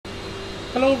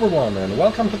Hello everyone and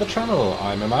welcome to the channel.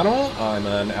 I'm Emmanuel, I'm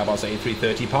an Airbus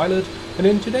A330 pilot, and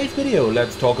in today's video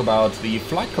let's talk about the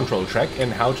flight control check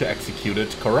and how to execute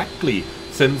it correctly,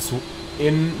 since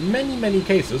in many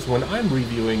cases when I'm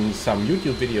reviewing some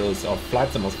YouTube videos of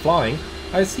flight simmers flying,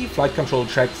 I see flight control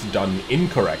checks done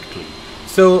incorrectly.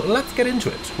 So let's get into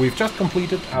it. We've just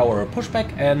completed our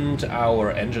pushback and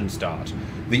our engine start.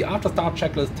 The after start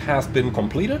checklist has been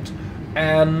completed.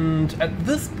 And at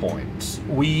this point,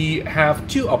 we have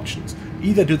two options.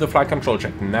 Either do the flight control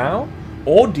check now,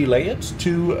 or delay it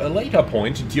to a later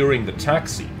point during the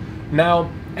taxi. Now,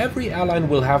 every airline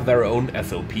will have their own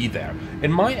SOP there.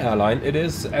 In my airline, it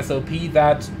is SOP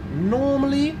that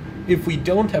normally, if we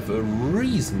don't have a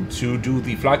reason to do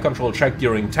the flight control check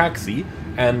during taxi,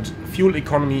 and fuel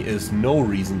economy is no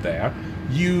reason there,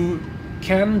 you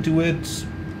can do it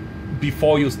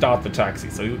before you start the taxi.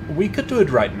 So we could do it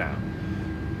right now.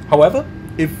 However,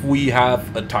 if we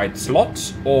have a tight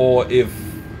slot, or if,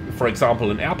 for example,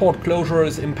 an airport closure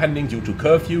is impending due to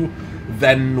curfew,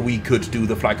 then we could do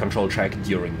the flight control check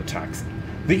during the taxi.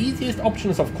 The easiest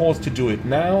option is, of course, to do it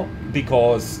now,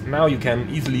 because now you can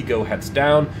easily go heads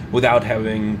down without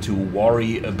having to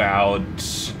worry about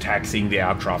taxiing the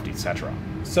aircraft, etc.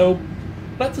 So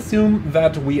let's assume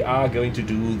that we are going to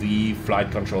do the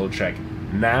flight control check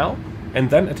now. And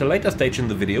then at a later stage in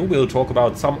the video we'll talk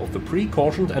about some of the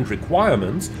precautions and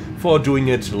requirements for doing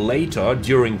it later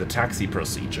during the taxi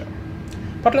procedure.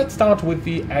 But let's start with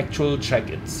the actual check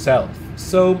itself.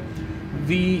 So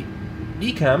the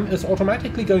ECAM is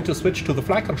automatically going to switch to the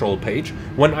flight control page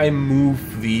when I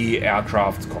move the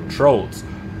aircraft's controls.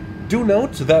 Do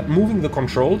note that moving the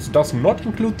controls does not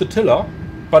include the tiller,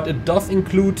 but it does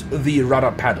include the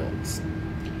rudder pedals.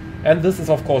 And this is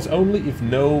of course only if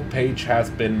no page has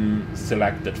been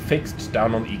selected fixed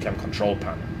down on the ECAM control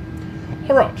panel.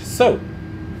 Alright, so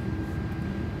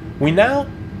we now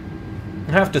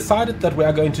have decided that we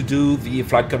are going to do the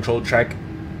flight control check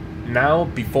now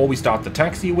before we start the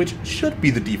taxi, which should be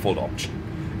the default option.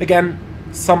 Again,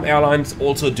 some airlines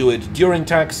also do it during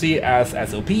taxi as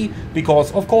SOP,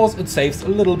 because of course it saves a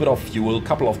little bit of fuel, a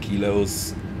couple of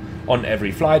kilos on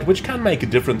every flight, which can make a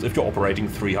difference if you're operating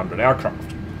 300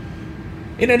 aircraft.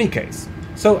 In any case,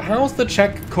 so how's the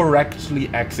check correctly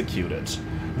executed?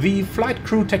 The Flight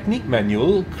Crew Technique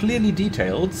Manual clearly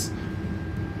details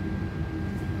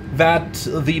that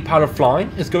the pilot flying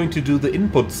is going to do the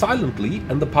input silently,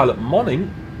 and the pilot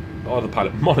monitoring,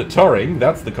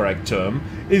 that's the correct term,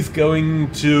 is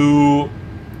going to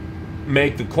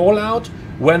make the call out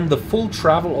when the full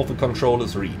travel of the control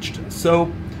is reached.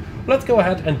 So let's go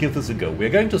ahead and give this a go. We're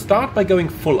going to start by going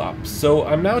full up. So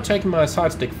I'm now taking my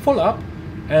side stick full up,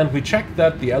 and we check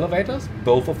that the elevators,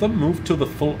 both of them, move to the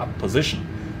full up position.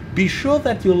 Be sure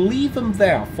that you leave them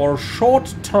there for a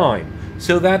short time,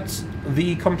 so that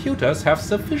the computers have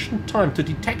sufficient time to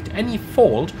detect any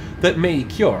fault that may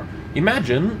occur.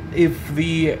 Imagine if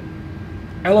the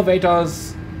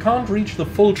elevators can't reach the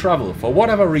full travel for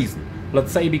whatever reason.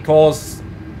 Let's say because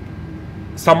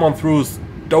someone threw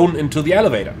stone into the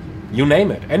elevator. You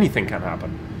name it, anything can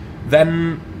happen.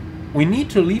 Then we need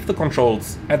to leave the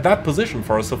controls at that position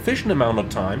for a sufficient amount of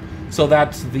time so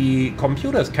that the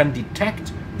computers can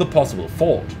detect the possible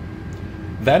fault.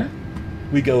 Then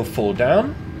we go full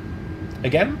down,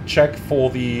 again check for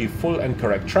the full and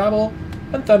correct travel,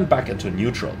 and then back into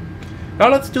neutral. Now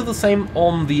let's do the same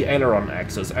on the aileron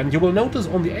axis, and you will notice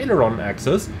on the aileron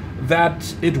axis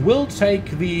that it will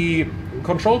take the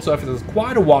control surfaces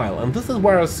quite a while, and this is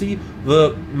where I see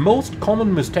the most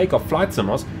common mistake of flight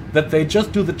simmers, that they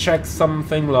just do the check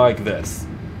something like this.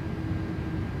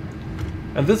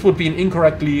 And this would be an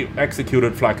incorrectly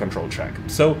executed flight control check.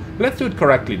 So let's do it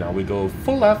correctly now. We go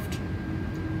full left,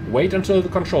 wait until the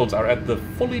controls are at the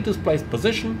fully displaced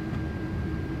position,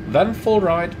 then full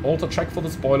right, also check for the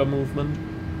spoiler movement,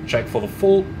 check for the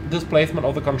full displacement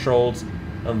of the controls,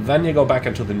 and then you go back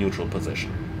into the neutral position.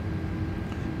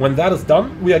 When that is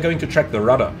done, we are going to check the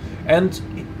rudder. And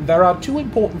there are two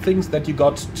important things that you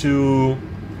got to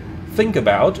think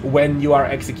about when you are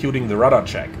executing the rudder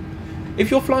check. If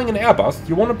you're flying an Airbus,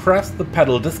 you want to press the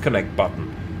pedal disconnect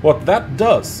button. What that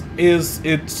does is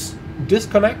it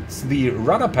disconnects the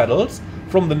rudder pedals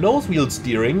from the nose wheel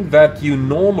steering that you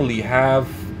normally have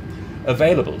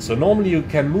available. So normally you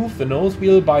can move the nose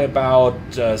wheel by about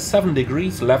 7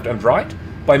 degrees left and right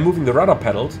by moving the rudder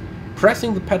pedals.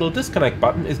 Pressing the pedal disconnect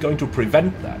button is going to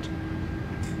prevent that.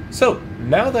 So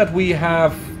now that we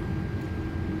have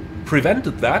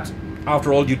prevented that,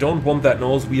 after all, you don't want that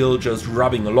nose wheel just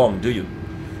rubbing along, do you?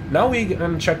 Now we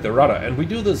can check the rudder, and we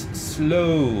do this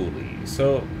slowly.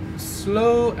 So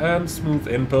slow and smooth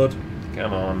input,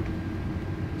 come on,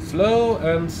 slow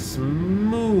and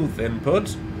smooth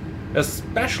input,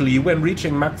 especially when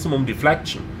reaching maximum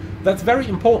deflection. That's very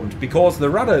important because the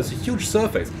rudder is a huge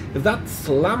surface. If that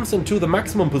slams into the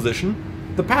maximum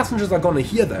position, the passengers are gonna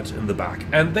hear that in the back,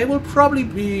 and they will probably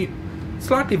be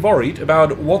slightly worried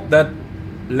about what that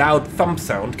loud thump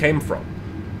sound came from.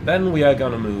 Then we are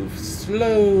gonna move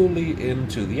slowly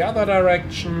into the other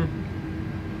direction.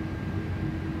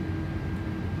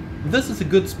 This is a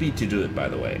good speed to do it, by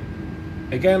the way.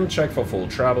 Again, check for full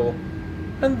travel,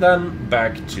 and then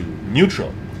back to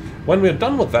neutral. When we're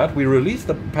done with that, we release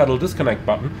the pedal disconnect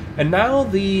button, and now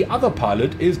the other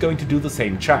pilot is going to do the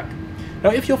same check.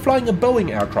 Now, if you're flying a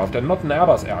Boeing aircraft and not an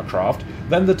Airbus aircraft,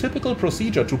 then the typical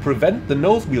procedure to prevent the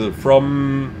nose wheel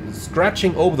from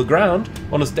scratching over the ground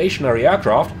on a stationary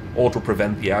aircraft, or to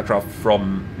prevent the aircraft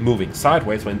from moving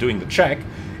sideways when doing the check,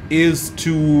 is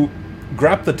to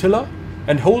grab the tiller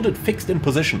and hold it fixed in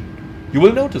position. You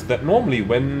will notice that normally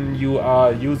when you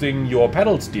are using your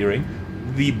pedal steering,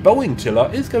 the Boeing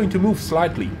tiller is going to move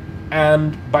slightly,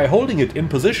 and by holding it in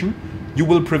position, you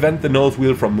will prevent the nose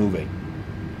wheel from moving.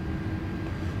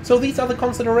 So these are the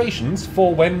considerations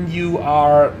for when you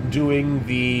are doing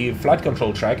the flight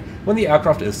control check when the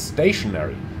aircraft is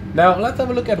stationary. Now let's have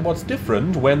a look at what's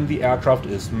different when the aircraft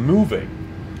is moving.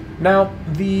 Now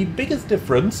the biggest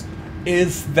difference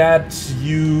is that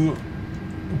you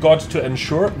got to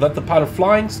ensure that the pilot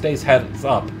flying stays heads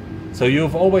up. So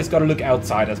you've always got to look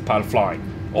outside as pilot flying.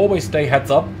 Always stay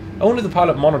heads up. Only the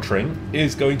pilot monitoring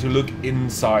is going to look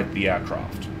inside the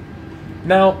aircraft.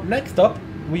 Now next up,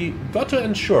 we got to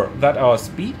ensure that our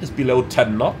speed is below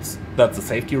 10 knots, that's a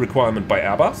safety requirement by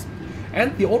Airbus,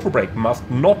 and the auto brake must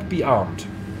not be armed.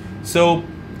 So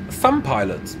some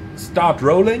pilots start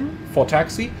rolling for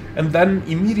taxi and then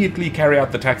immediately carry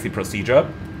out the taxi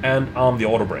procedure and arm the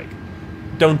auto brake.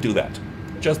 Don't do that.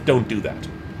 Just don't do that.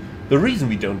 The reason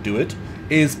we don't do it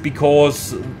is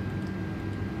because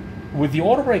with the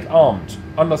auto brake armed,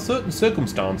 under certain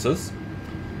circumstances,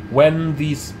 when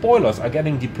the spoilers are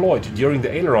getting deployed during the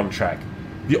aileron check,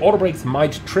 the auto brakes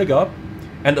might trigger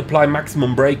and apply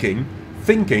maximum braking,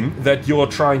 thinking that you're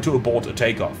trying to abort a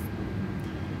takeoff.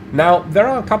 Now, there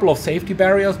are a couple of safety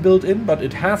barriers built in, but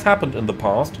it has happened in the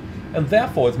past, and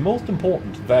therefore it's most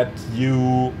important that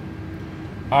you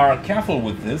are careful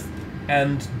with this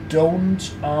and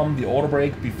don't arm the auto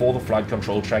brake before the flight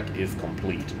control check is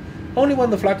complete. Only when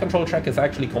the flight control check is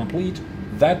actually complete,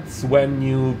 that's when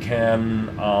you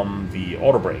can arm the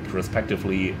auto brake,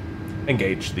 respectively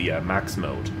engage the max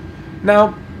mode.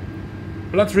 Now,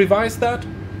 let's revise that,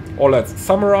 or let's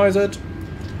summarize it.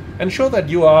 Ensure that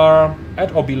you are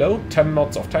at or below 10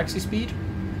 knots of taxi speed,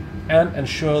 and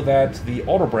ensure that the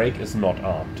auto brake is not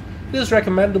armed. It is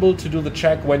recommendable to do the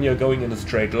check when you're going in a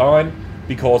straight line,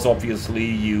 because obviously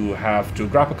you have to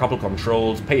grab a couple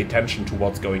controls, pay attention to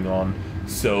what's going on,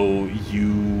 so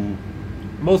you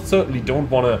most certainly don't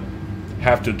want to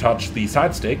have to touch the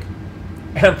side stick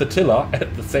and the tiller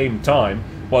at the same time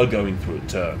while going through a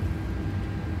turn.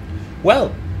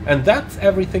 Well, and that's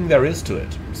everything there is to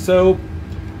it. So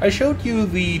I showed you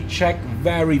the check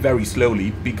very, very slowly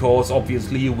because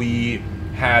obviously we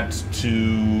had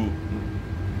to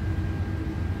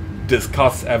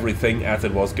discuss everything as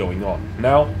it was going on.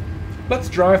 Now, let's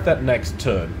drive that next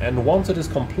turn, and once it is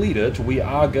completed, we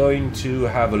are going to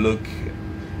have a look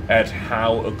at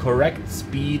how a correct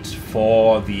speed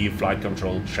for the flight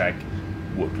control check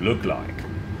would look like.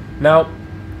 Now,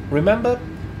 remember,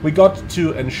 we got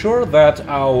to ensure that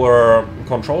our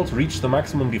controls reach the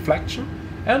maximum deflection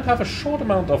and have a short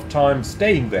amount of time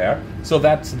staying there so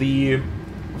that the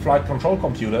flight control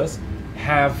computers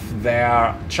have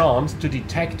their chance to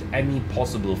detect any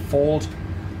possible fault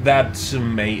that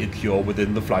may occur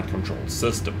within the flight control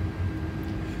system.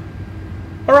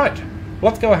 Alright,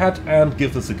 let's go ahead and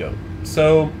give this a go.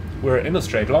 So we're in a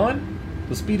straight line,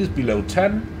 the speed is below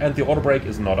 10 and the auto brake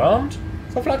is not armed,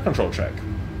 so flight control check.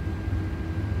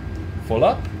 Full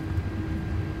up,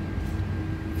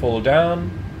 full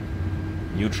down,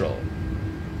 neutral.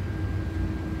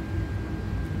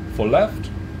 Full left,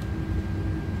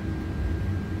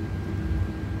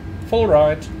 full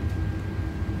right,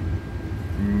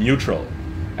 neutral.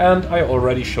 And I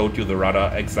already showed you the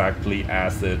rudder exactly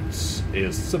as it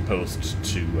is supposed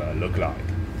to look like.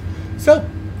 So,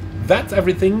 that's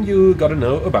everything you gotta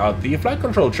know about the flight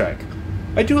control check.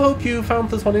 I do hope you found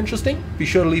this one interesting. Be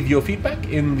sure to leave your feedback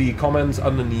in the comments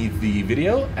underneath the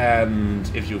video,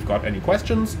 and if you've got any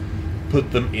questions,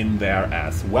 put them in there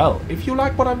as well. If you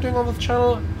like what I'm doing on this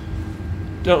channel,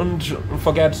 Don't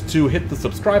forget to hit the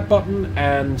subscribe button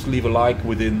and leave a like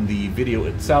within the video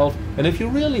itself. And if you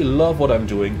really love what I'm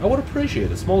doing, I would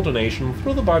appreciate a small donation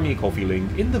through the Buy Me a Coffee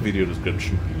link in the video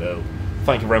description below.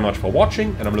 Thank you very much for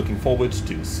watching, and I'm looking forward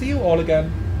to see you all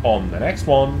again on the next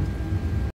one.